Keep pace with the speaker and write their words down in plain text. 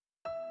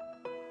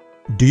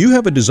Do you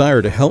have a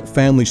desire to help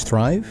families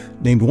thrive?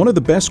 Named one of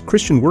the best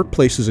Christian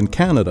workplaces in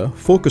Canada,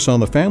 Focus on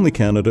the Family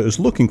Canada is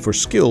looking for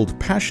skilled,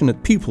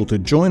 passionate people to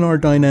join our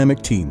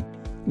dynamic team.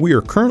 We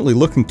are currently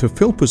looking to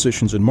fill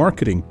positions in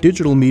marketing,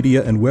 digital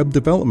media, and web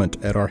development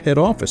at our head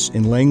office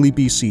in Langley,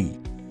 BC.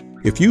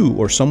 If you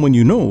or someone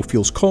you know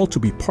feels called to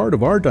be part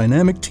of our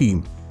dynamic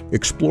team,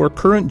 explore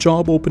current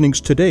job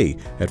openings today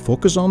at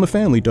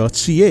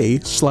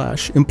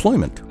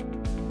focusonthefamily.ca/employment.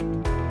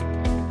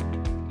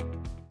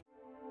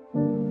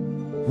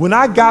 When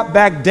I got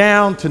back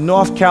down to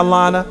North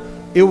Carolina,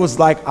 it was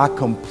like I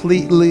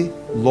completely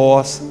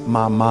lost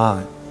my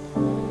mind.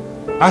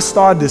 I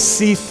started to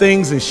see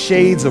things in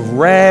shades of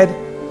red.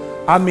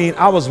 I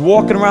was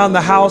walking around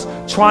the house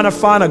trying to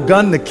find a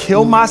gun to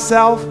kill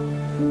myself,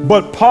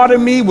 but part of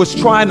me was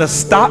trying to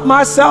stop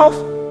myself.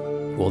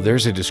 Well,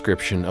 there's a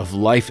description of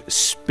life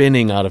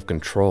spinning out of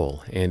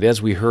control. And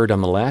as we heard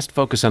on the last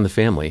Focus on the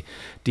Family,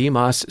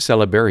 Dimas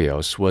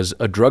Salaberios was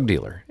a drug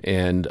dealer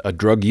and a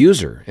drug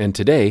user. And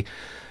today,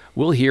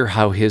 we'll hear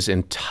how his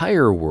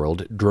entire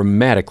world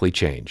dramatically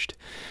changed.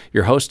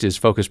 Your host is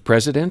Focus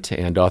President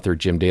and author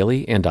Jim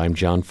Daly, and I'm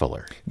John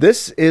Fuller.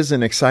 This is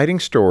an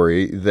exciting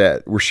story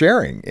that we're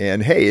sharing.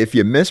 And hey, if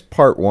you missed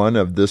part one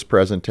of this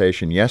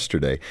presentation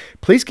yesterday,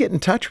 please get in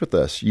touch with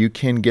us. You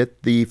can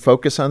get the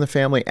Focus on the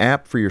Family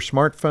app for your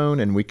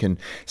smartphone, and we can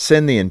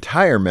send the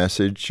entire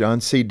message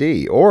on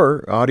CD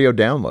or audio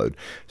download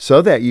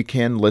so that you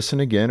can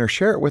listen again or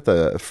share it with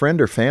a friend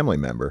or family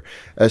member,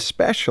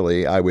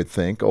 especially, I would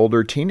think,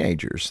 older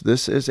teenagers.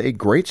 This is a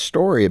great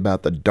story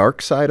about the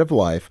dark side of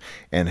life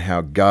and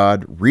how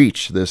God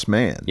reached this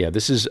man. Yeah,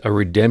 this is a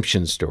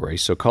redemption story.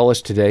 So call us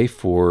today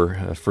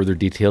for further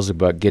details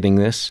about getting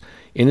this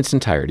in its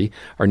entirety.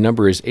 Our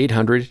number is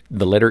 800,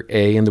 the letter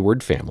A in the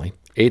word family,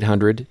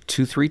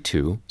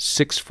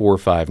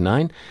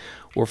 800-232-6459,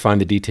 or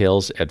find the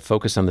details at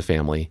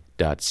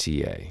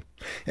focusonthefamily.ca.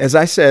 As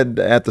I said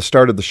at the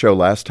start of the show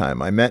last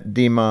time, I met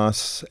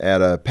Dimas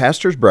at a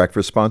pastor's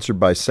breakfast sponsored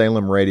by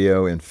Salem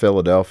Radio in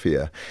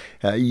Philadelphia.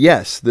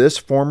 Yes, this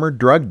former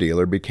drug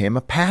dealer became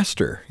a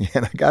pastor.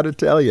 And I got to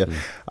tell you,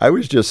 I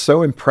was just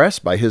so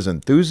impressed by his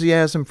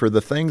enthusiasm for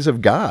the things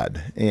of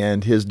God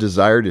and his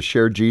desire to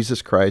share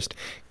Jesus Christ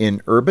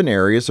in urban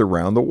areas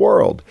around the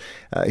world.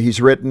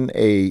 He's written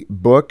a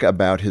book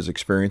about his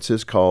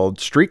experiences called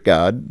Street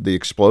God, the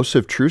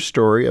explosive true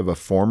story of a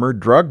former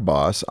drug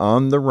boss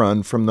on the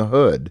run from the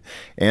hood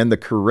and the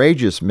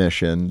courageous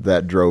mission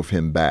that drove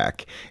him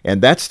back.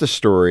 And that's the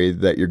story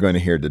that you're going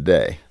to hear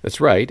today. That's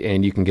right,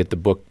 and you can get the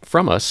book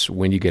from us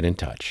when you get in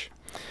touch.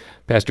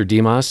 Pastor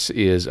Dimas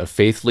is a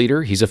faith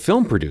leader. He's a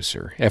film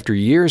producer. After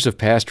years of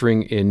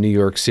pastoring in New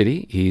York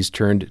City, he's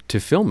turned to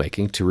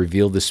filmmaking to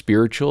reveal the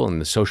spiritual and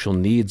the social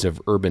needs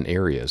of urban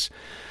areas.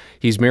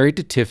 He's married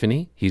to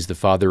Tiffany. He's the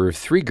father of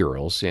 3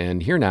 girls,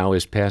 and here now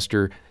is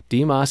Pastor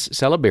Dimas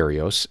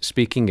Salaberios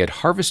speaking at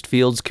Harvest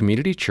Fields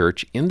Community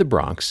Church in the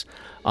Bronx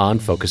on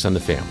Focus on the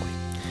Family.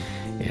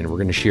 And we're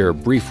going to share a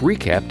brief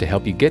recap to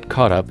help you get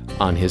caught up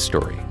on his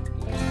story.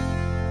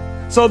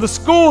 So the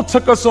school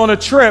took us on a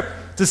trip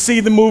to see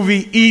the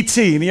movie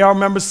E.T. And y'all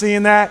remember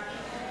seeing that?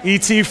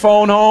 E.T.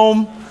 Phone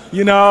Home,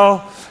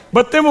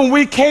 But then when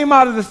we came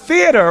out of the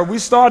theater, we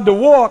started to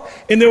walk,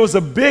 and there was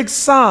a big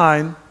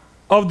sign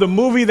of the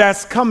movie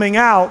that's coming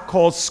out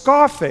called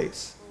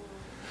Scarface.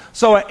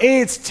 So at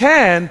age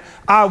 10,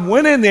 I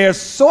went in there,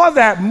 saw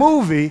that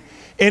movie,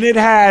 and it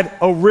had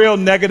a real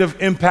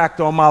negative impact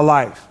on my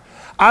life.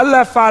 I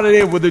left out of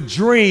there with a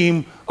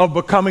dream of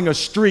becoming a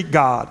street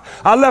god.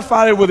 I left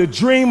out of there with a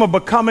dream of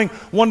becoming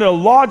one of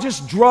the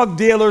largest drug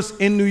dealers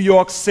in New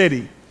York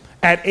City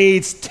at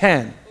age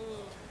 10.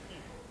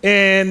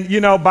 And,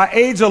 by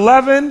age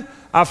 11,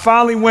 I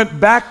finally went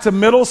back to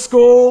middle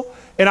school,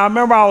 and I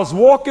remember I was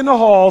walking the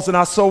halls, and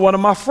I saw one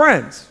of my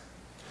friends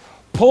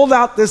pulled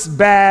out this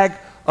bag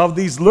of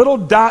these little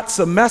dots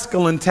of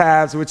mescaline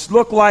tabs, which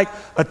looked like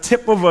a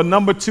tip of a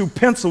number 2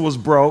 pencil was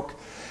broke.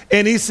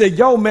 And he said,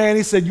 yo,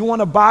 man, you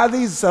want to buy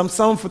these? I'm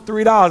selling for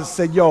 $3. I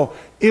said, yo,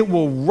 it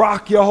will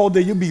rock your whole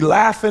day. You'll be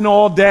laughing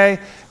all day.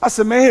 I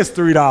said, man, here's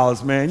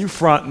 $3, man. You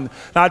fronting.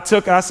 And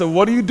I said,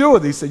 what do you do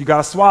with it? He said, you got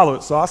to swallow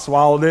it. So I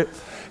swallowed it.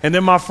 And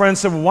then my friend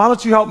said, well, why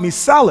don't you help me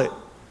sell it?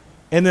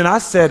 And then I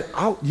said,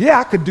 oh, yeah,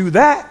 I could do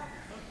that.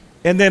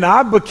 And then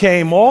I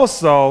became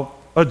also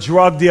a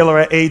drug dealer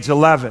at age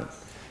 11.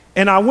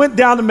 And I went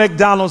down to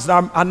McDonald's,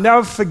 and I'll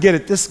never forget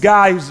it. This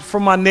guy who's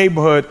from my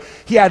neighborhood,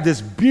 he had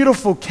this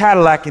beautiful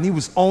Cadillac, and he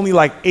was only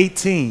like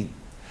 18.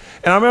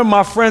 And I remember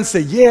my friend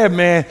said, yeah,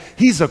 man,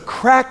 he's a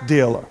crack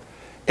dealer.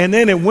 And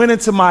then it went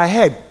into my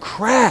head,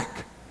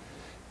 crack.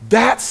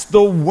 That's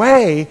the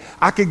way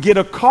I could get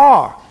a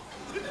car.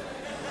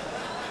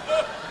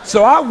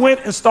 So I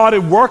went and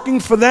started working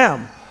for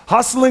them,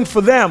 hustling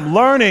for them,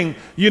 learning,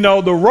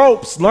 the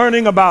ropes,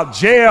 learning about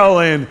jail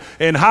and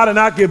how to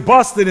not get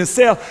busted in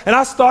sales. And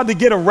I started to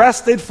get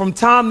arrested from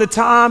time to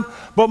time.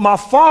 But my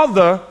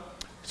father,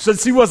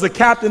 since he was a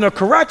captain of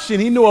correction,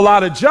 he knew a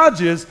lot of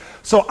judges.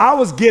 So I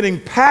was getting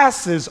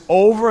passes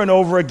over and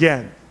over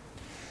again.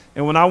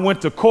 And when I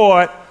went to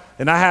court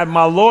and I had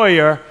my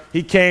lawyer,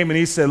 he came and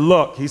he said,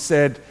 look, he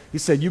said,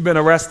 you've been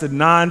arrested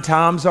 9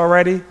 times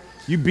already.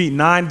 You beat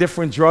 9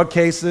 different drug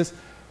cases.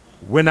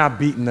 We're not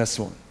beating this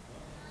one.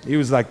 He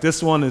was like,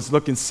 this one is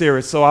looking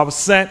serious. So I was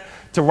sent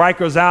to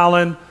Rikers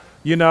Island.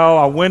 You know,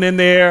 I went in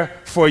there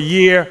for a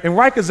year, and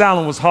Rikers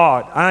Island was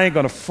hard. I ain't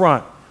gonna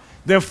front.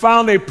 Then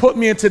finally they put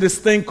me into this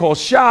thing called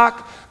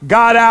shock,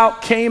 got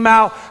out, came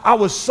out. I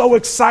was so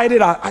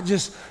excited.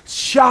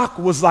 Shock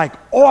was like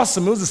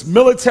awesome. It was this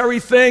military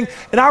thing,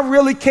 and I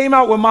really came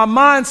out with my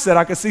mindset.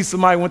 I could see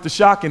somebody went to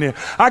shock in here.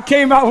 I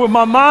came out with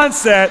my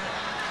mindset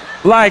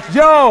like,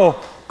 yo,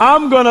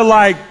 I'm gonna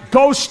like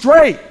go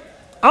straight.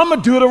 I'm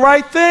gonna do the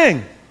right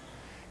thing.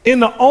 And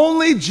the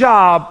only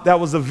job that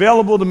was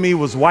available to me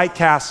was White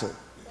Castle.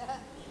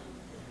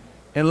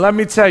 And let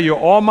me tell you,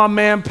 all my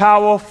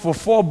manpower for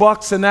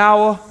 $4 an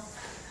hour,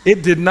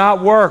 it did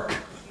not work.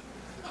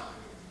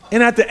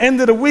 And at the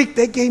end of the week,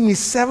 they gave me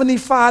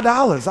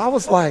 $75. I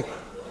was like,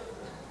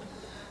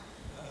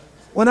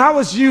 when I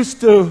was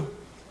used to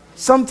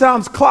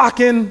sometimes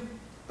clocking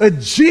a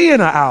G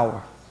in an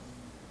hour.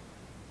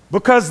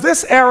 Because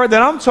this era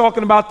that I'm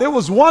talking about, there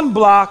was one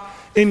block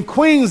in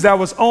Queens that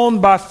was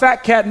owned by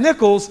Fat Cat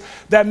Nichols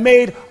that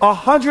made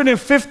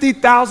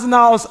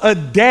 $150,000 a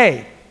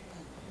day.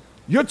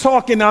 You're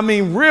talking, I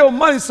mean, real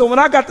money. So when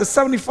I got the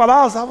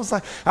 $75, I was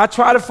like, I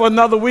tried it for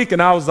another week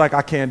and I was like,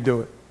 I can't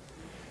do it.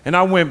 And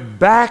I went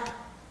back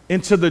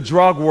into the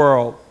drug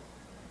world.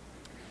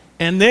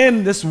 And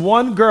then this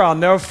one girl, I'll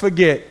never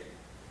forget,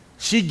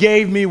 she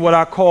gave me what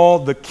I call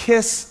the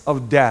kiss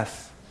of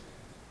death.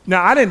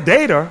 Now, I didn't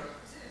date her.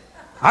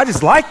 I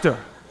just liked her.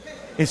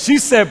 And she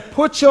said,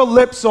 put your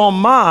lips on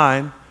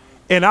mine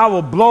and I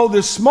will blow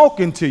this smoke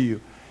into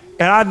you.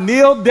 And I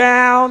kneeled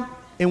down,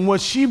 and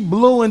what she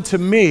blew into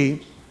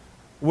me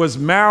was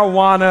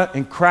marijuana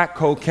and crack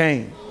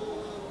cocaine.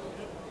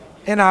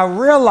 And I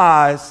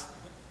realized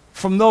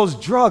from those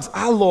drugs,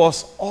 I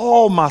lost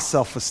all my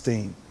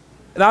self-esteem.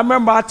 And I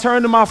remember I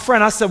turned to my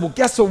friend, I said, well,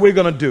 guess what we're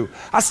gonna do?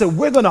 I said,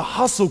 we're gonna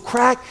hustle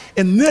crack,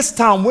 and this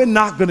time we're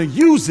not gonna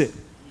use it.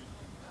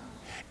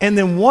 And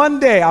then one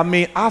day,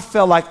 I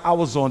felt like I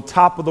was on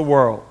top of the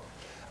world.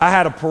 I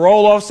had a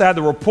parole officer I had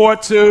to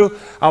report to.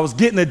 I was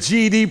getting the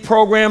GED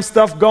program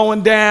stuff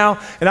going down.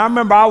 And I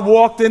remember I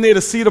walked in there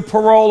to see the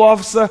parole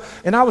officer,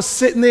 and I was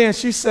sitting there, and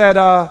she said,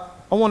 I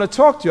want to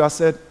talk to you. I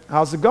said,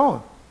 how's it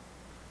going?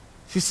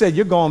 She said,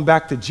 you're going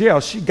back to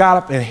jail. She got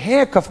up and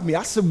handcuffed me.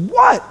 I said,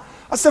 what?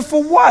 I said,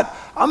 for what?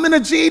 I'm in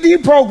a GED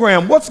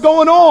program. What's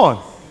going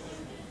on?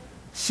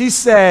 She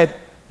said,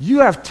 you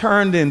have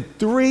turned in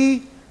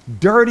 3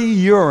 dirty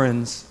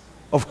urines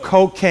of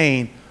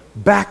cocaine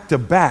back to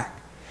back.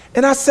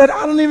 And I said,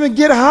 I don't even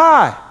get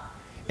high.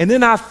 And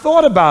then I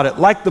thought about it,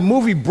 like the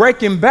movie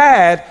Breaking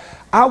Bad.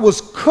 I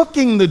was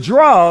cooking the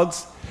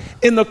drugs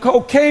and the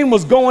cocaine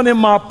was going in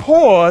my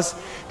pores,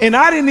 and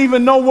I didn't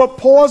even know what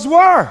pores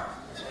were.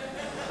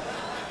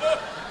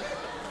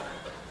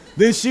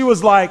 Then she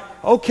was like,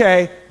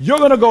 okay, you're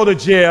gonna go to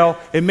jail.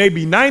 It may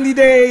be 90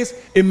 days,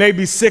 it may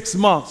be 6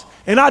 months.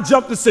 And I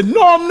jumped and said,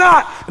 no, I'm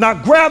not. And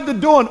I grabbed the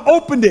door and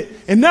opened it.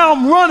 And now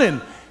I'm running.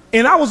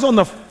 And I was on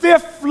the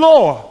 5th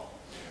floor.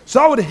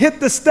 So I would hit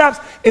the steps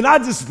and I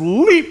just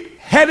leaped,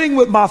 heading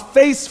with my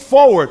face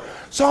forward.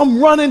 So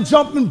I'm running,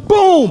 jumping,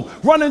 boom,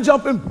 running,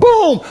 jumping,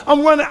 boom.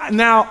 I'm running.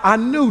 Now I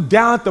knew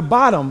down at the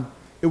bottom,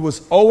 it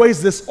was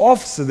always this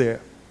officer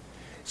there.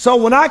 So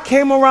when I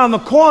came around the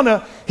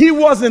corner, he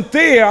wasn't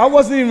there. I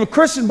wasn't even a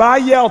Christian, but I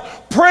yelled,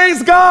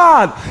 praise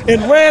God,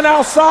 and ran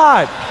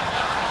outside.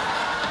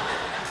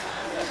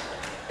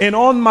 And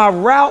on my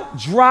route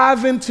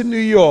driving to New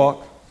York,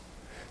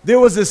 there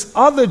was this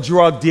other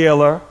drug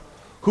dealer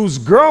whose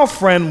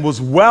girlfriend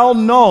was well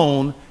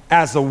known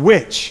as a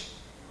witch.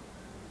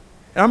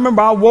 And I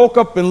remember I woke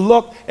up and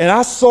looked, and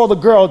I saw the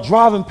girl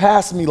driving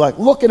past me, like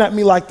looking at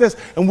me like this,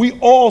 and we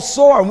all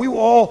saw her, and we were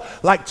all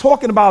like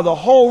talking about the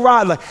whole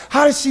ride, like,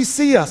 how did she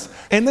see us?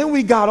 And then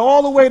we got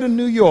all the way to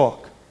New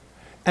York,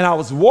 and I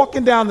was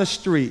walking down the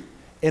street,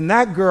 and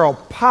that girl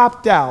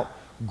popped out,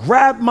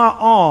 grabbed my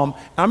arm.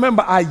 I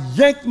remember I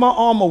yanked my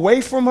arm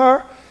away from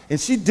her, and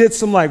she did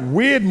some like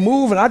weird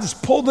move, and I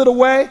just pulled it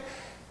away.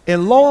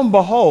 And lo and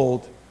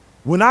behold,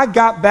 when I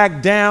got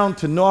back down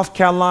to North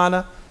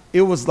Carolina,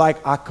 it was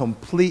like I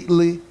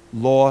completely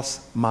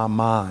lost my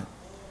mind.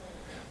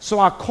 So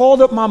I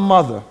called up my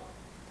mother,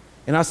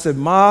 and I said,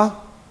 Ma,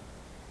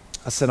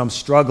 I said, I'm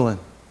struggling.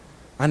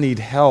 I need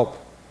help. I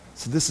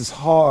said, this is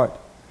hard.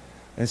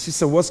 And she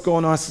said, what's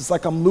going on? I said, it's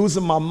like I'm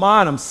losing my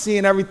mind. I'm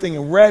seeing everything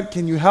in red.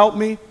 Can you help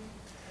me?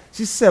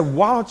 She said,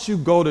 why don't you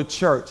go to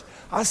church?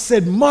 I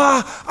said,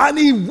 Ma, I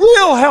need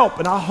real help.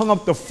 And I hung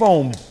up the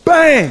phone.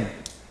 Bang!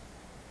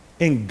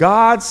 And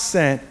God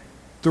sent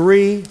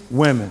 3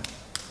 women.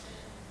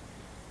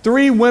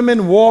 3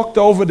 women walked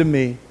over to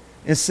me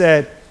and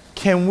said,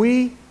 can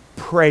we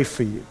pray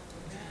for you?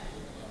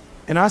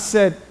 And I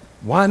said,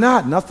 why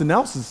not? Nothing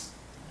else is.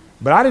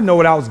 But I didn't know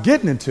what I was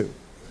getting into.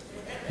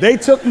 They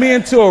took me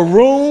into a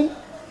room.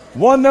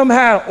 One of them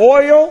had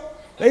oil.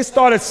 They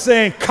started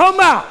saying, come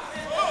out.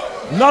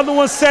 Another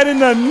one said, in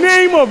the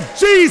name of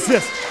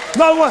Jesus,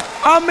 Another one.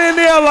 I'm in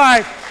there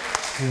like,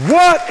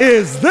 what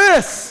is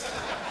this?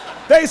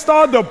 They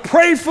started to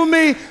pray for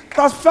me.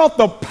 I felt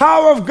the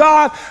power of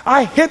God.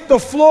 I hit the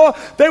floor.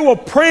 They were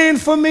praying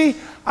for me.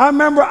 I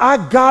remember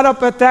I got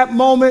up at that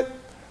moment.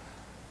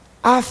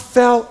 I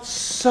felt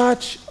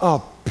such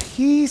a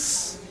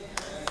peace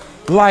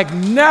like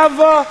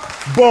never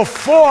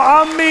before.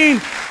 I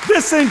mean,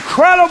 this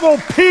incredible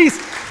peace.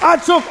 I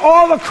took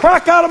all the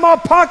crack out of my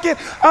pocket.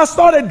 I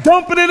started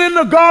dumping it in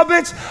the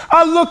garbage.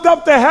 I looked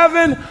up to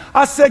heaven.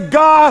 I said,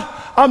 God,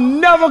 I'm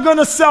never going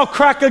to sell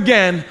crack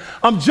again.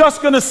 I'm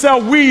just going to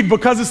sell weed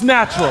because it's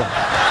natural.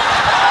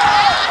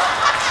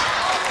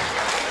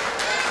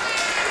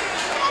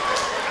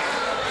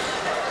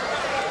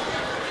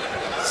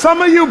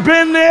 Some of you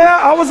been there.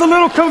 I was a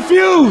little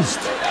confused.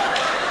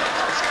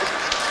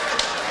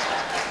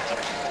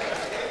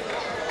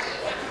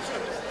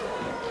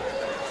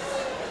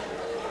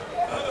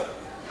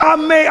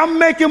 I'm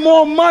making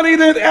more money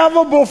than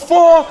ever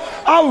before.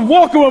 I was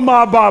walking with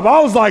my Bible.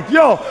 I was like,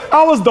 yo,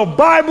 I was the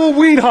Bible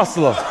weed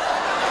hustler.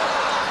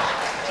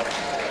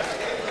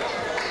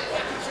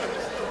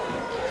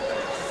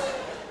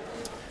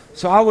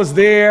 So I was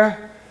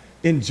there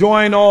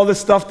enjoying all the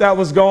stuff that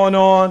was going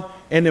on.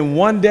 And then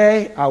one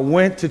day I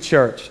went to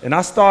church and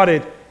I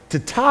started to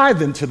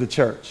tithe into the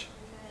church.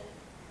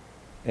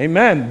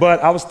 Amen.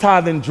 But I was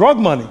tithing drug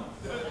money.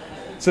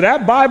 So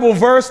that Bible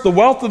verse, the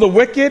wealth of the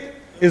wicked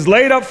is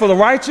laid up for the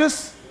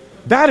righteous,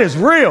 that is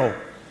real.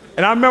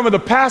 And I remember the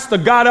pastor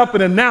got up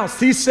and announced,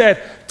 he said,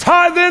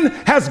 tithing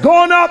has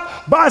gone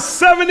up by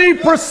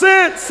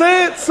 70%.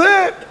 Say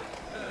it.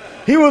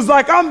 He was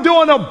like, I'm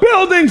doing a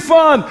building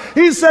fund.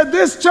 He said,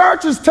 this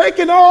church is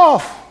taking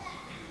off.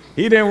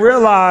 He didn't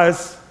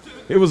realize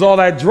it was all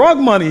that drug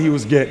money he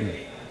was getting.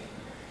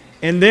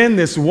 And then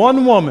this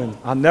one woman,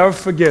 I'll never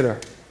forget her.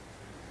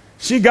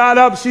 She got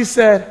up, she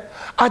said,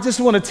 I just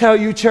want to tell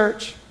you,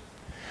 church,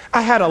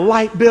 I had a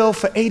light bill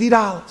for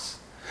 $80.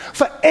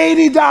 For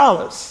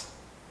 $80.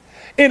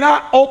 And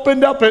I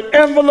opened up an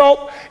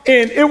envelope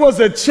and it was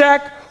a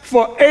check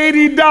for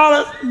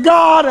 $80.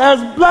 God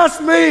has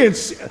blessed me.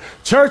 And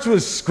church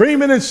was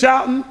screaming and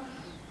shouting.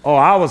 Oh,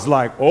 I was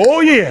like,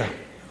 oh yeah.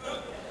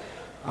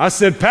 I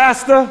said,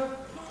 Pastor,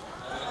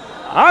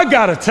 I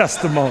got a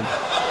testimony.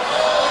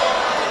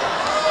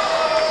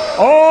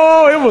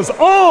 Oh, it was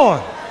on.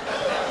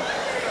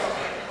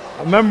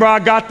 I remember I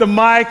got the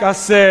mic. I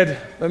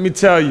said, let me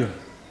tell you.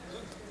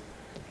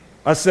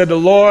 I said, the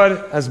Lord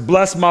has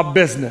blessed my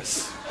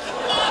business.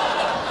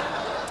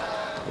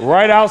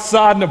 Right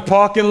outside in the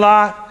parking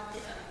lot,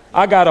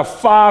 I got a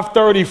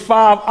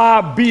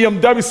 535i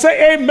BMW.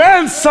 Say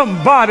amen,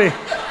 somebody.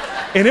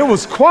 And it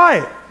was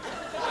quiet.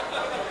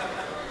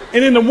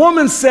 And then the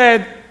woman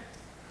said,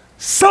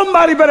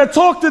 somebody better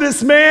talk to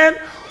this man.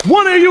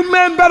 One of you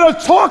men better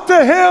talk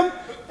to him.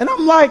 And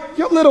I'm like,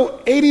 your little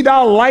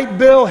 $80 light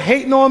bill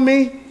hating on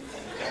me?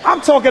 I'm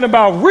talking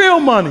about real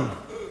money.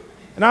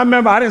 And I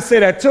remember, I didn't say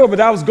that to her, but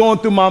that was going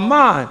through my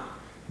mind.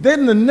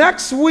 Then the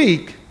next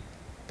week,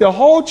 the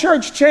whole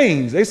church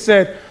changed. They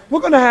said, we're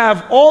going to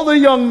have all the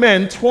young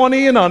men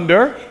 20 and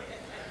under.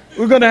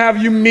 We're going to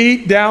have you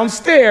meet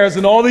downstairs,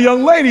 and all the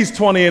young ladies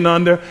 20 and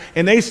under.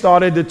 And they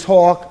started to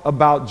talk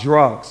about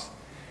drugs.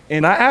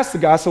 And I asked the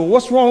guy, I said, well,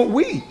 what's wrong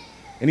with weed?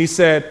 And he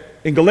said,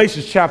 in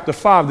Galatians chapter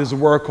 5, there's a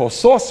word called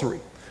sorcery.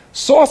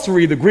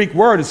 Sorcery, the Greek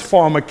word is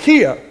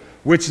pharmakia,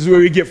 which is where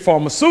we get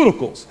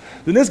pharmaceuticals.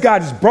 Then this guy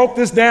just broke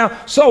this down.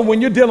 So when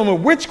you're dealing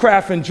with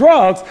witchcraft and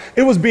drugs,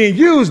 it was being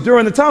used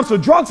during the time. So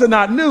drugs are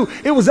not new.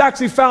 It was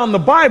actually found in the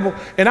Bible.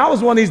 And I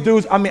was one of these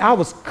dudes, I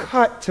was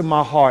cut to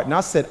my heart. And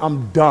I said,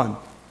 I'm done.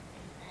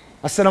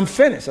 I said, I'm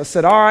finished. I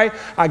said, all right.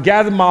 I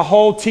gathered my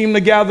whole team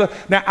together.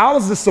 Now, I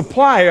was the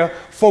supplier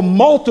for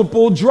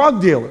multiple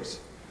drug dealers.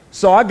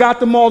 So I got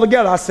them all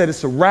together. I said,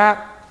 it's a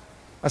wrap.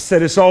 I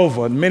said, it's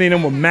over. And many of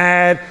them were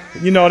mad.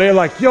 You know, they're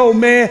like, yo,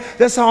 man,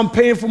 that's how I'm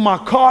paying for my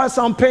car. That's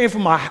how I'm paying for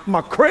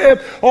my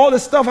crib, all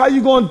this stuff. How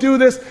you going to do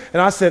this?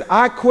 And I said,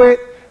 I quit.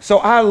 So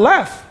I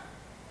left.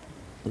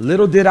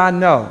 Little did I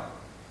know,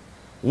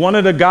 one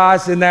of the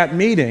guys in that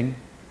meeting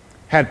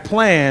had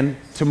planned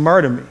to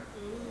murder me.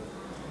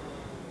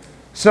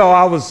 So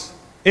I was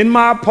in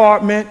my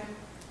apartment,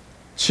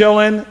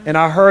 chilling, and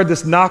I heard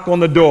this knock on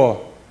the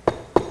door.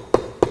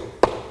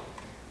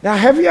 Now,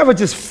 have you ever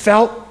just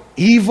felt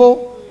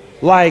evil?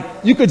 Like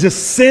you could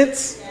just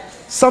sense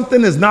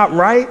something is not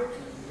right?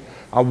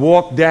 I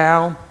walked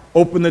down,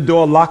 opened the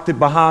door, locked it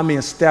behind me,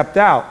 and stepped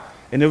out.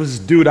 And there was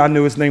this dude, I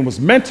knew his name was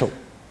Mental.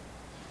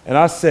 And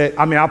I said,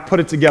 I put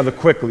it together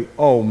quickly.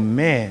 Oh,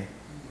 man,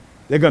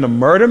 they're going to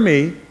murder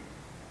me.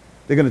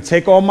 They're going to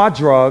take all my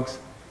drugs.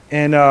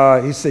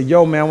 And he said,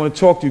 yo, man, I want to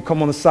talk to you.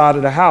 Come on the side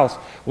of the house.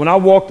 When I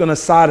walked on the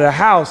side of the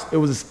house, it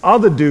was this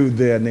other dude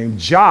there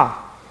named Ja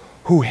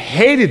who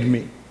hated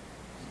me.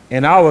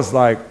 And I was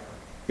like,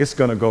 it's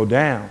going to go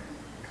down.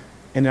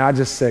 And then I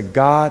just said,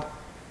 God,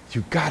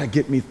 you got to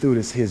get me through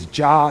this. His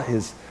jaw,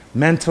 his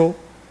Mental.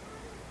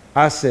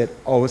 I said,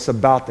 oh, it's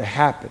about to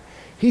happen.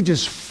 He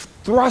just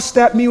thrust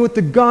at me with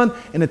the gun,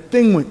 and the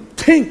thing went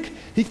tink.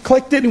 He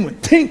clicked it and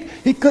went tink.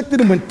 He clicked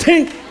it and went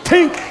tink,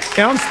 tink.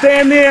 And I'm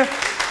standing there,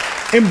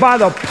 and by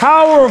the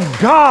power of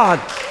God,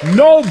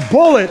 no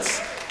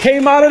bullets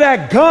came out of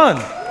that gun.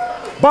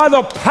 By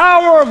the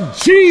power of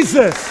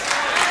Jesus,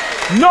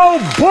 no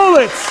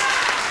bullets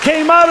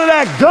came out of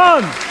that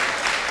gun.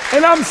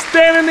 And I'm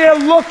standing there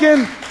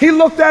looking. He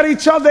looked at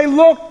each other. They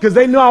looked because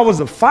they knew I was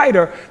a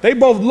fighter. They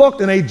both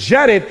looked and they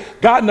jetted,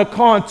 got in the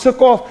car and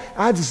took off.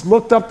 I just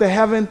looked up to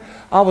heaven.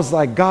 I was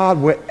like, God,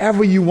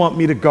 wherever you want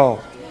me to go,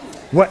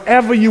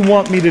 whatever you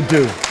want me to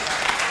do,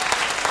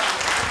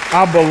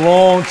 I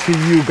belong to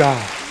you,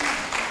 God.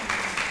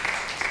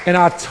 And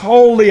I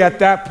totally at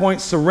that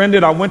point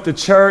surrendered. I went to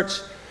church.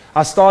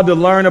 I started to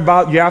learn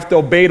about you have to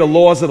obey the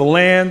laws of the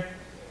land.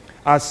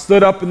 I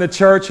stood up in the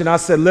church and I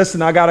said,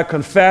 listen, I got to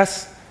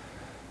confess.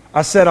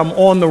 I said, I'm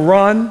on the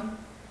run.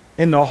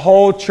 And the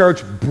whole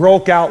church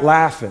broke out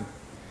laughing.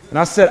 And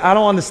I said, I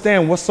don't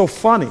understand. What's so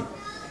funny?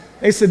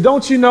 They said,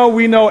 don't you know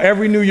we know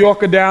every New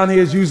Yorker down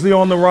here is usually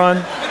on the run?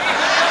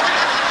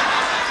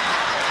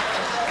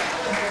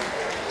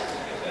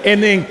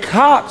 And then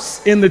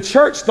cops in the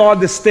church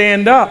started to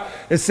stand up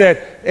and said,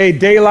 hey,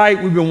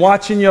 Daylight, we've been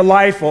watching your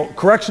life. Or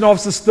correction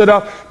officer stood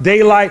up,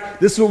 Daylight,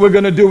 this is what we're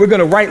going to do. We're going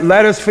to write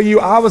letters for you.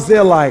 I was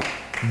there like,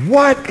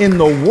 what in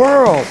the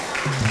world?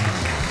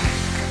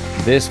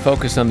 This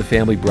Focus on the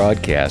Family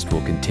broadcast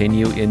will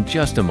continue in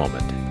just a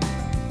moment.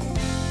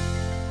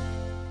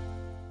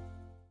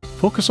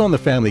 Focus on the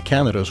Family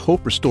Canada's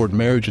Hope Restored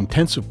Marriage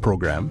Intensive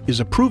program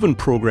is a proven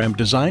program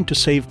designed to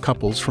save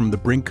couples from the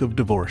brink of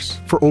divorce.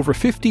 For over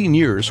 15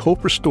 years,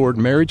 Hope Restored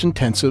Marriage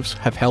Intensives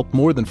have helped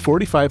more than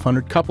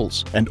 4,500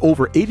 couples, and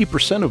over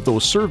 80% of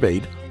those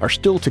surveyed are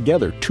still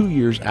together 2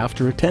 years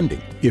after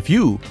attending. If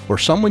you or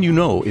someone you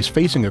know is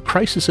facing a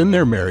crisis in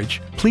their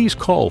marriage, please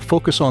call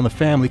Focus on the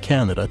Family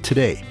Canada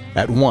today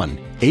at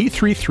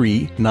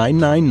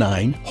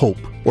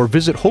 1-833-999-HOPE or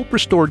visit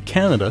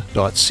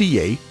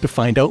hoperestoredcanada.ca to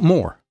find out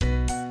more.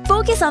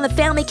 Focus on the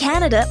Family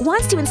Canada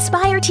wants to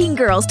inspire teen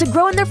girls to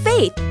grow in their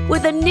faith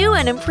with a new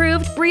and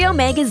improved Brio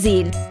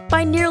magazine.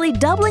 By nearly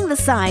doubling the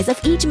size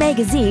of each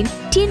magazine,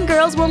 teen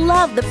girls will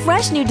love the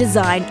fresh new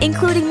design,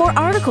 including more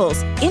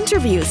articles,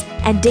 interviews,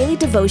 and daily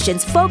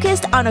devotions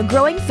focused on a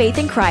growing faith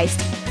in Christ.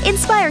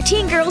 Inspire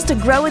teen girls to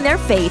grow in their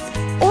faith.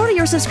 Order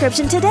your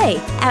subscription today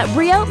at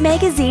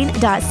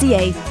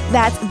briomagazine.ca.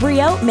 That's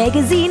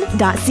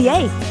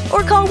briomagazine.ca.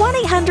 Or call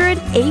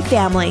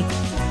 1-800-A-FAMILY.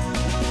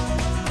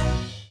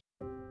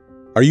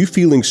 Are you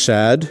feeling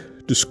sad,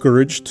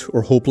 discouraged,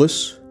 or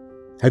hopeless?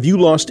 Have you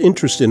lost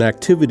interest in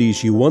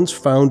activities you once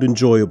found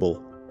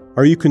enjoyable?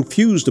 Are you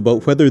confused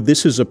about whether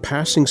this is a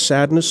passing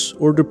sadness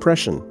or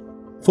depression?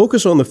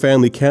 Focus on the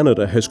Family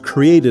Canada has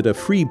created a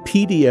free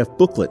PDF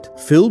booklet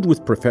filled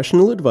with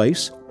professional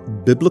advice,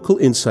 biblical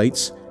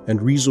insights,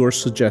 and resource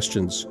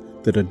suggestions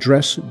that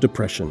address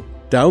depression.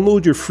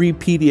 Download your free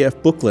PDF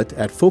booklet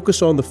at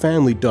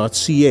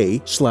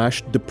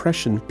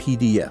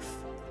focusonthefamily.ca/depressionpdf.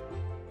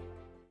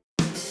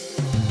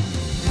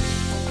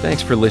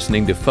 Thanks for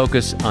listening to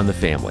Focus on the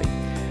Family.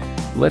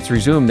 Let's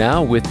resume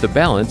now with the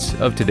balance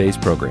of today's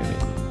programming.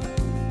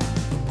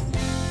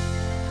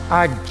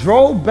 I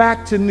drove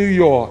back to New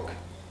York,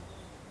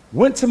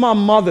 went to my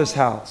mother's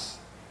house.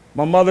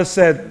 My mother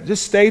said,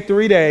 just stay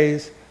 3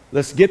 days.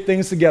 Let's get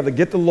things together,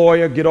 get the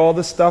lawyer, get all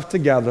this stuff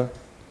together.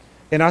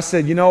 And I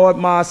said, you know what,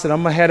 Ma? I said,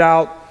 I'm going to head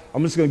out.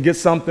 I'm just going to get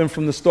something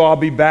from the store. I'll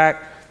be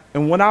back.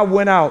 And when I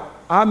went out,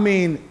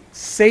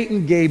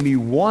 Satan gave me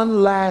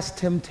one last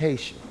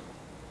temptation.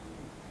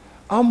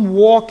 I'm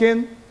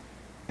walking,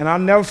 and I'll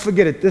never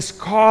forget it. This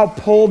car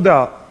pulled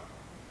up,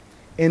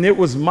 and it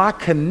was my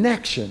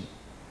connection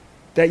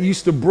that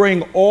used to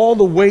bring all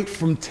the weight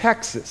from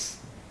Texas.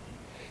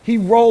 He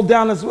rolled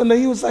down his window.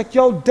 He was like,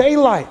 yo,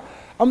 Daylight.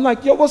 I'm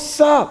like, yo, what's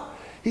up?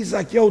 He's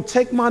like, yo,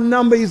 take my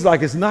number. He's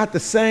like, it's not the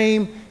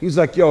same. He was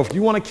like, yo, if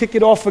you want to kick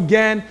it off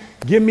again,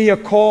 give me a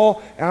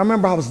call. And I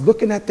remember I was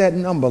looking at that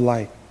number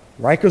like,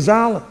 Rikers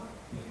Island,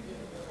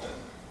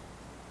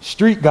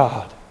 Street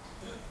God,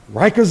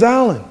 Rikers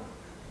Island,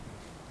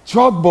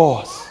 drug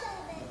boss.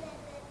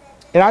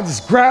 And I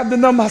just grabbed the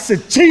number. I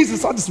said,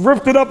 Jesus, I just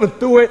ripped it up and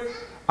threw it.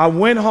 I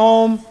went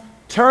home,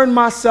 turned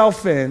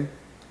myself in.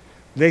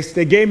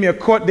 They gave me a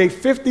court date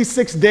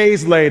 56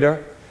 days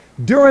later.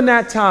 During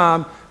that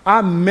time,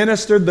 I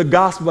ministered the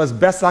gospel as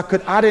best I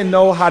could. I didn't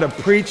know how to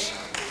preach.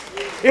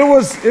 It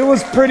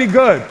was pretty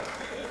good.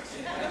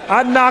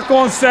 I'd knock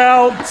on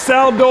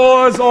cell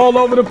doors all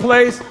over the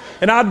place,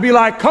 and I'd be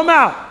like, come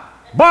out,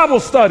 Bible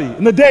study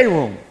in the day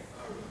room.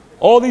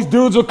 All these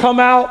dudes would come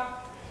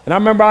out, and I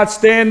remember I'd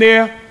stand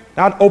there, and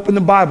I'd open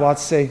the Bible. I'd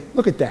say,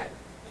 look at that.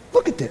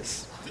 Look at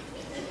this.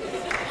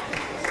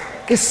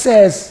 It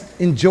says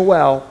in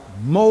Joel,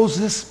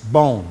 Moses'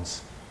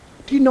 bones.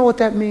 Do you know what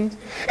that means?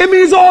 It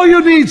means all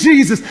you need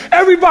Jesus.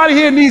 Everybody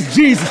here needs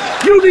Jesus.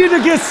 You need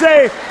to get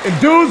saved.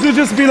 And dudes would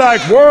just be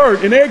like,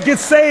 word, and they'd get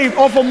saved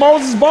off of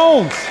Moses'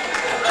 bones.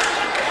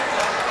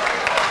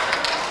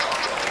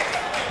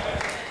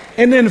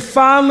 And then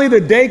finally the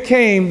day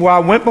came where I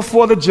went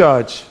before the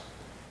judge,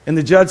 and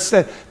the judge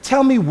said,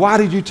 tell me, why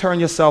did you turn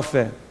yourself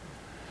in?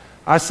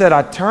 I said,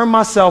 I turned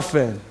myself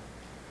in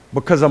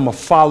because I'm a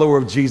follower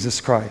of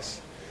Jesus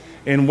Christ.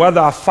 And whether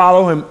I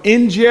follow him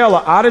in jail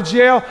or out of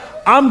jail,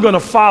 I'm going to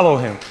follow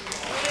him.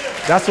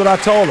 That's what I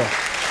told her.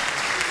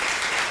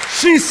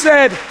 She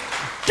said,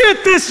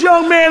 get this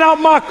young man out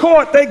my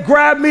court. They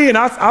grabbed me and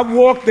I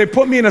walked, they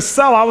put me in a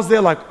cell. I was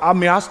there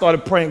I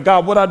started praying,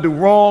 God, what I do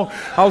wrong?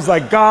 I was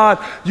like,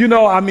 God,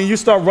 you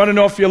start running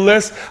off your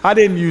list. I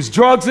didn't use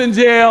drugs in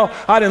jail.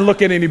 I didn't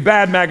look at any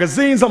bad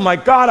magazines. I'm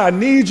like, God, I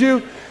need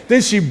you.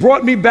 Then she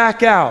brought me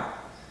back out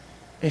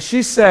and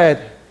she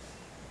said,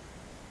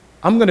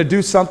 I'm going to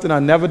do something I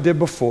never did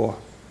before.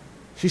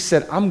 She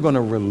said, I'm going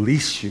to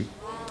release you.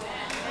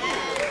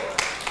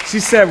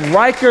 She said,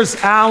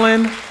 Rikers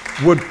Island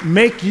would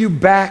make you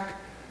back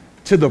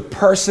to the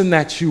person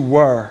that you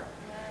were.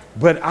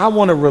 But I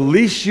want to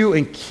release you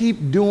and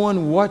keep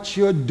doing what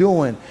you're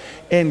doing.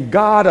 And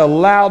God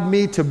allowed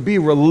me to be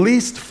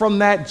released from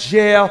that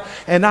jail,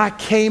 and I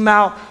came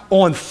out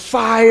on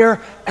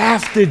fire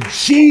after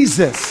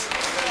Jesus.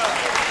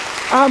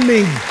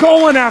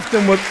 Going after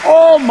him with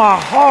all my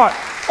heart,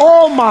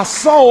 all my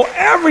soul,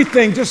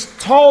 everything, just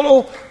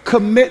total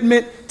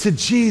commitment to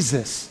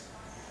Jesus.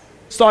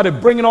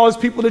 Started bringing all these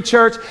people to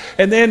church,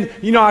 and then,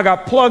 I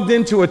got plugged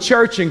into a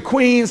church in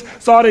Queens,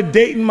 started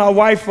dating my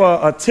wife,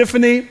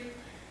 Tiffany,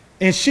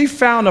 and she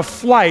found a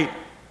flight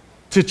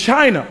to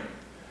China,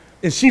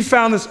 and she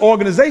found this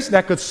organization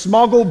that could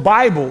smuggle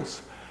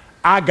Bibles.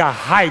 I got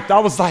hyped. I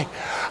was like,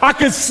 I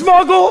could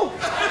smuggle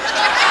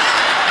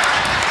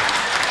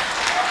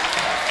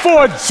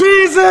for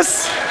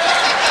Jesus?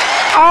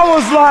 I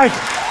was like,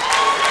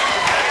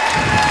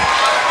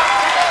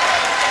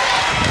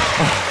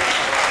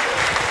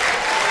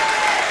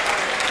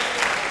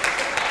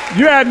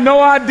 you had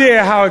no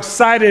idea how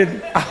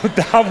excited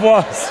I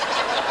was.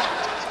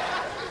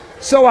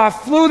 So I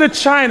flew to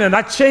China and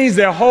I changed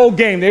their whole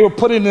game. They would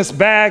put it in this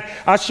bag.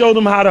 I showed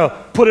them how to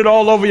put it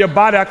all over your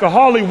body. I could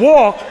hardly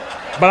walk,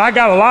 but I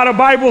got a lot of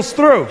Bibles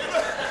through.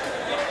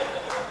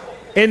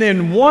 And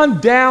then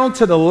down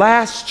to the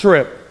last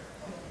trip,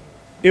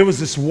 it was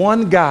this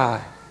one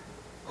guy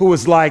who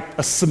was like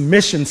a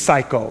submission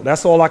psycho.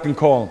 That's all I can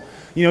call him.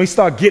 He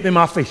started getting in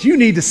my face. You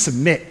need to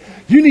submit.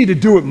 You need to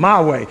do it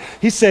my way.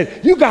 He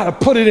said, you got to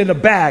put it in a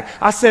bag.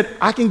 I said,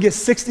 I can get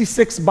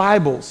 66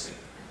 Bibles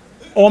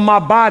on my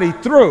body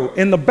through.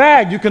 In the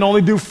bag, you can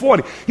only do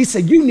 40. He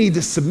said, you need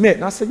to submit.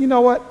 And I said, you know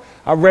what?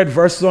 I read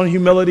verses on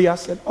humility. I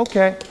said,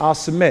 okay, I'll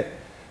submit.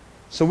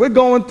 So we're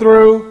going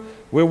through.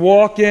 We're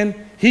walking.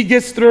 He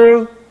gets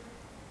through.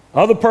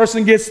 Other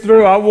person gets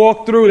through. I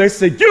walk through. They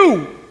say,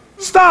 you,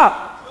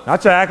 stop. I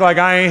try to act like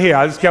I ain't here.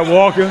 I just kept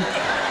walking.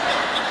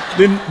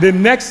 Then the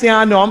next thing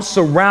I know, I'm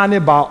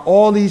surrounded by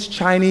all these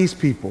Chinese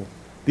people,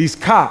 these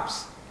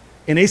cops.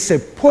 And they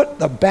said, put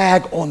the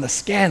bag on the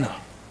scanner.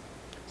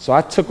 So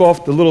I took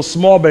off the little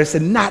small bag. I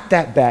said, not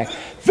that bag,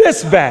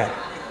 this bag.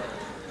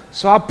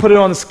 So I put it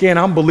on the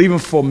scanner. I'm believing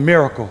for a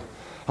miracle.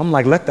 I'm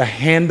like, let the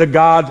hand of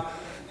God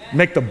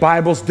make the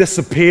Bibles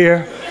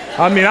disappear.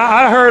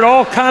 I heard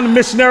all kind of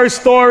missionary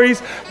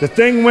stories. The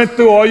thing went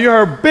through. All you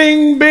heard,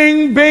 bing,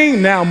 bing,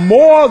 bing. Now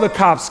more of the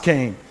cops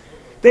came.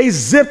 They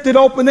zipped it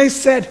open. They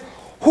said,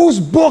 whose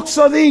books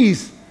are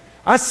these?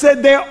 I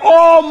said, they're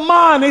all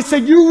mine. They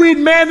said, you read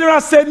Mandarin? I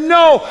said,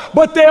 no,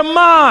 but they're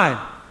mine.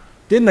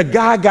 Then the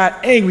guy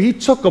got angry. He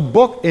took a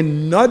book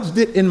and nudged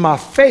it in my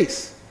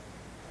face.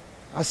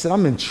 I said,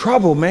 I'm in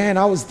trouble, man.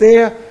 I was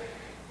there.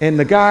 And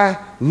the guy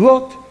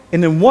looked,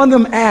 and then one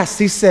of them asked,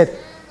 he said,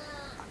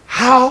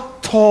 how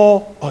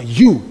tall are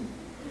you?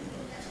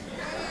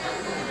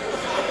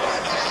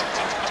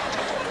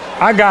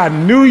 I got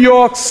New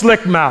York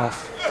slick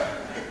mouth.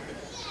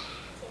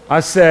 I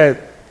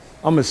said,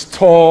 I'm as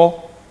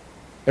tall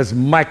as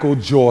Michael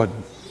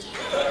Jordan.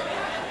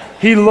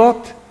 He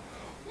looked,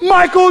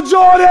 Michael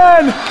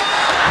Jordan!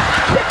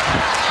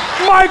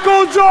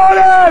 Michael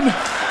Jordan!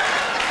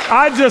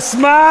 I just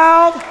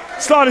smiled,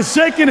 started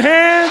shaking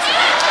hands.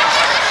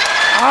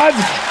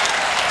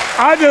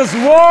 I just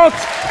walked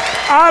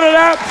out of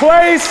that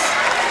place.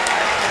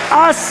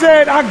 I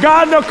said, I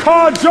got in the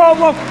car,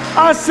 drove up.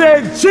 I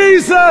said,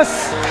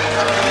 Jesus,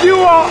 you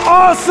are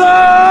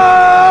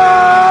awesome!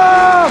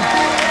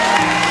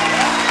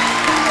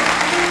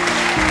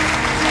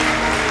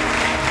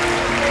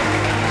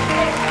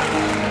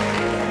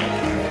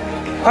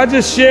 I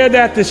just shared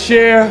that to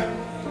share.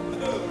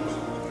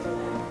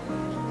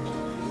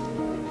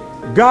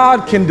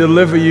 God can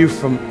deliver you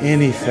from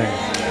anything.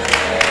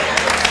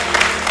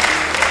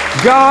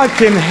 God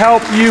can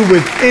help you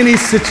with any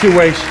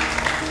situation.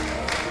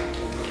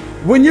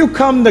 When you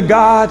come to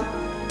God,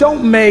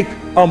 don't make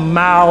a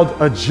mild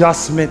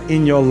adjustment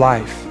in your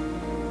life.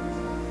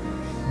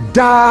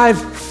 Dive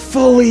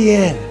fully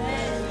in.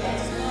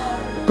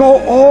 Go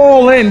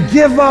all in.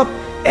 Give up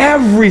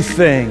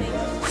everything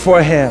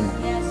for Him.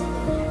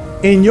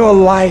 And your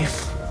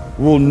life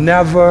will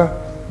never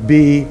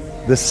be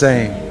the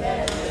same.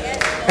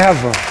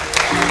 Ever.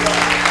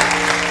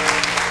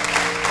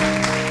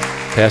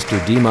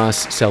 Pastor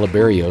Dimas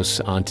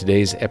Salaberios on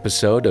today's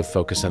episode of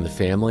Focus on the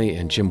Family.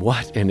 And Jim,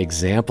 what an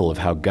example of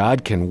how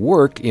God can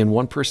work in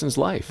one person's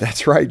life.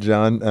 That's right,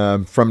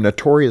 John. From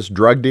notorious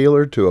drug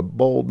dealer to a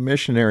bold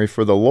missionary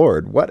for the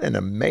Lord. What an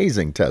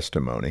amazing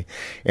testimony.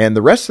 And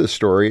the rest of the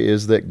story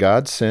is that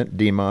God sent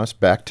Dimas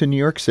back to New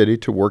York City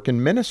to work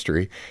in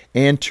ministry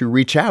and to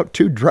reach out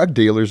to drug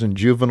dealers and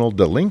juvenile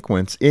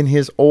delinquents in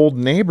his old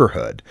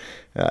neighborhood.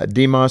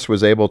 Dimas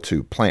was able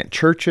to plant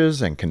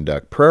churches and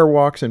conduct prayer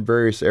walks in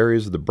various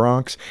areas of the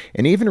Bronx,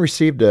 and even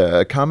received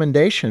a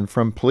commendation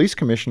from Police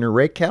Commissioner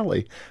Ray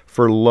Kelly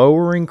for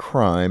lowering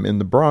crime in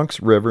the Bronx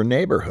River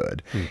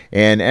neighborhood.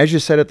 And as you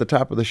said at the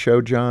top of the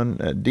show, John,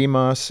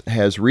 Dimas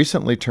has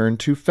recently turned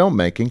to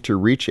filmmaking to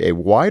reach a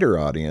wider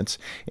audience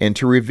and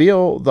to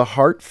reveal the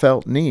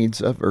heartfelt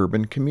needs of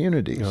urban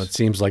communities. You know, it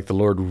seems like the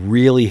Lord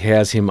really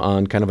has him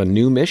on kind of a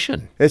new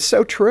mission. It's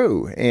so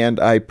true,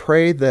 and I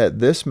pray that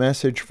this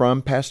message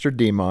from Pastor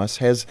Dimas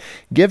has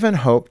given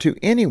hope to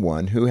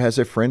anyone who has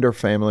a friend or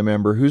family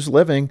member who's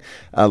living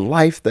a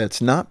life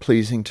that's not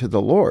pleasing to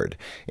the Lord.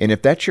 And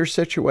if that's your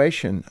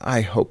situation,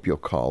 I hope you'll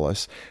call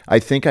us. I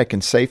think I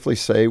can safely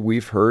say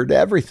we've heard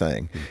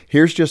everything.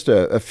 Here's just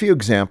a few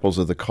examples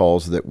of the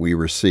calls that we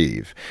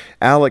receive.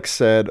 Alex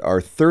said,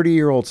 our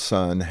 30-year-old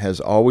son has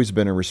always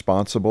been a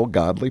responsible,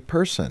 godly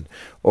person.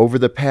 Over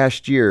the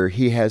past year,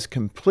 he has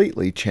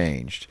completely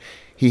changed.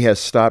 He has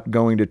stopped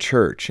going to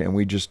church, and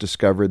we just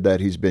discovered that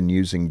he's been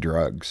using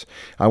drugs.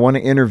 I want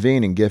to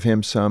intervene and give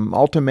him some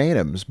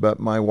ultimatums, but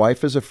my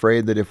wife is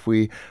afraid that if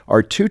we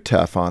are too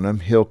tough on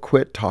him, he'll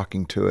quit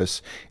talking to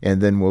us,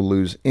 and then we'll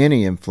lose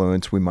any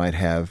influence we might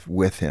have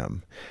with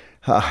him.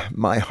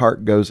 My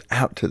heart goes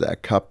out to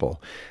that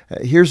couple.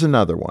 Here's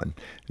another one.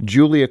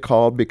 Julia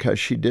called because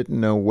she didn't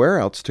know where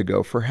else to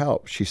go for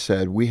help. She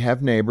said, we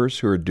have neighbors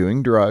who are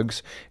doing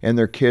drugs, and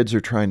their kids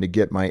are trying to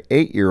get my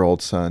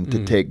 8-year-old son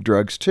to take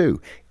drugs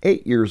too.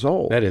 8 years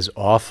old. That is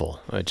awful,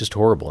 just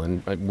horrible.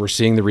 And we're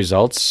seeing the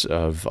results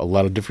of a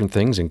lot of different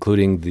things,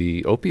 including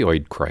the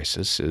opioid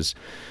crisis, as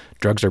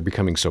drugs are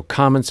becoming so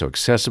common, so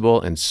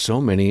accessible, and so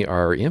many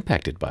are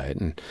impacted by it.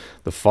 And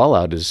the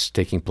fallout is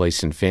taking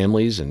place in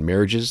families and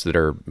marriages that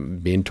are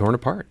being torn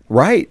apart.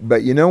 Right,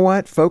 but you know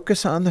what?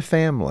 Focus on the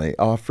Family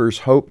offers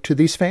hope to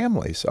these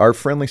families. Our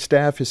friendly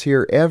staff is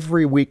here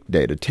every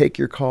weekday to take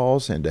your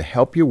calls and to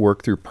help you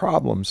work through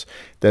problems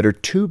that are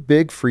too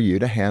big for you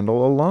to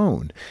handle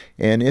alone.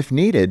 And if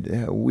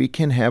needed, we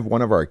can have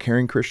one of our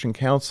caring Christian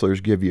counselors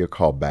give you a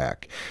call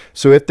back.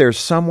 So if there's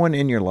someone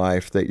in your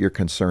life that you're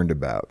concerned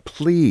about,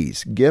 please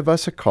give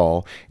us a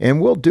call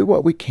and we'll do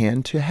what we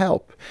can to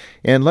help.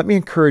 And let me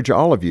encourage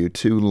all of you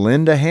to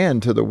lend a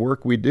hand to the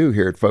work we do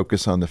here at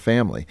Focus on the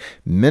Family,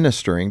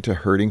 ministering to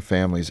hurting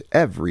families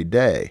every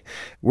day.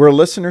 We're a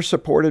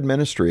listener-supported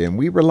ministry, and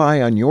we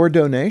rely on your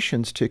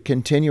donations to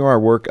continue our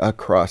work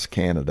across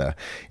Canada.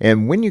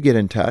 And when you get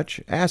in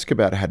touch, ask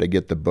about how to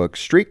get the book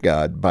Street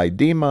God by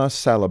Dimas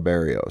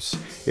Salaberios.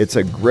 It's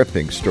a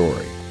gripping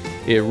story.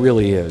 It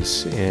really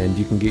is. And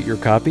you can get your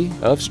copy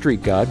of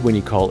Street God when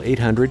you call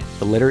 800,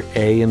 the letter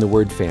A in the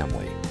word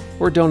family,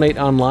 or donate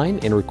online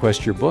and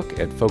request your book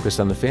at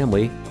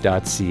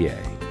focusonthefamily.ca.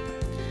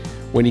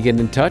 When you get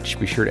in touch,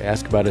 be sure to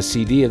ask about a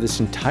CD of this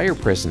entire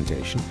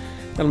presentation.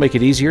 That'll make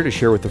it easier to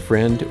share with a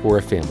friend or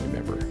a family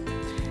member.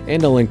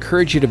 And I'll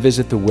encourage you to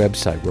visit the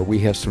website where we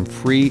have some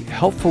free,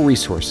 helpful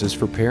resources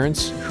for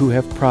parents who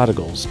have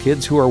prodigals,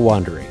 kids who are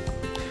wandering.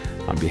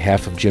 On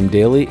behalf of Jim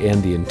Daly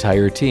and the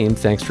entire team,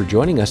 thanks for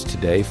joining us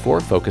today for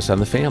Focus on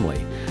the Family.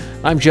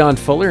 I'm John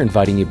Fuller,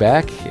 inviting you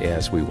back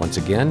as we once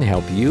again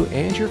help you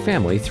and your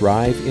family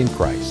thrive in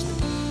Christ.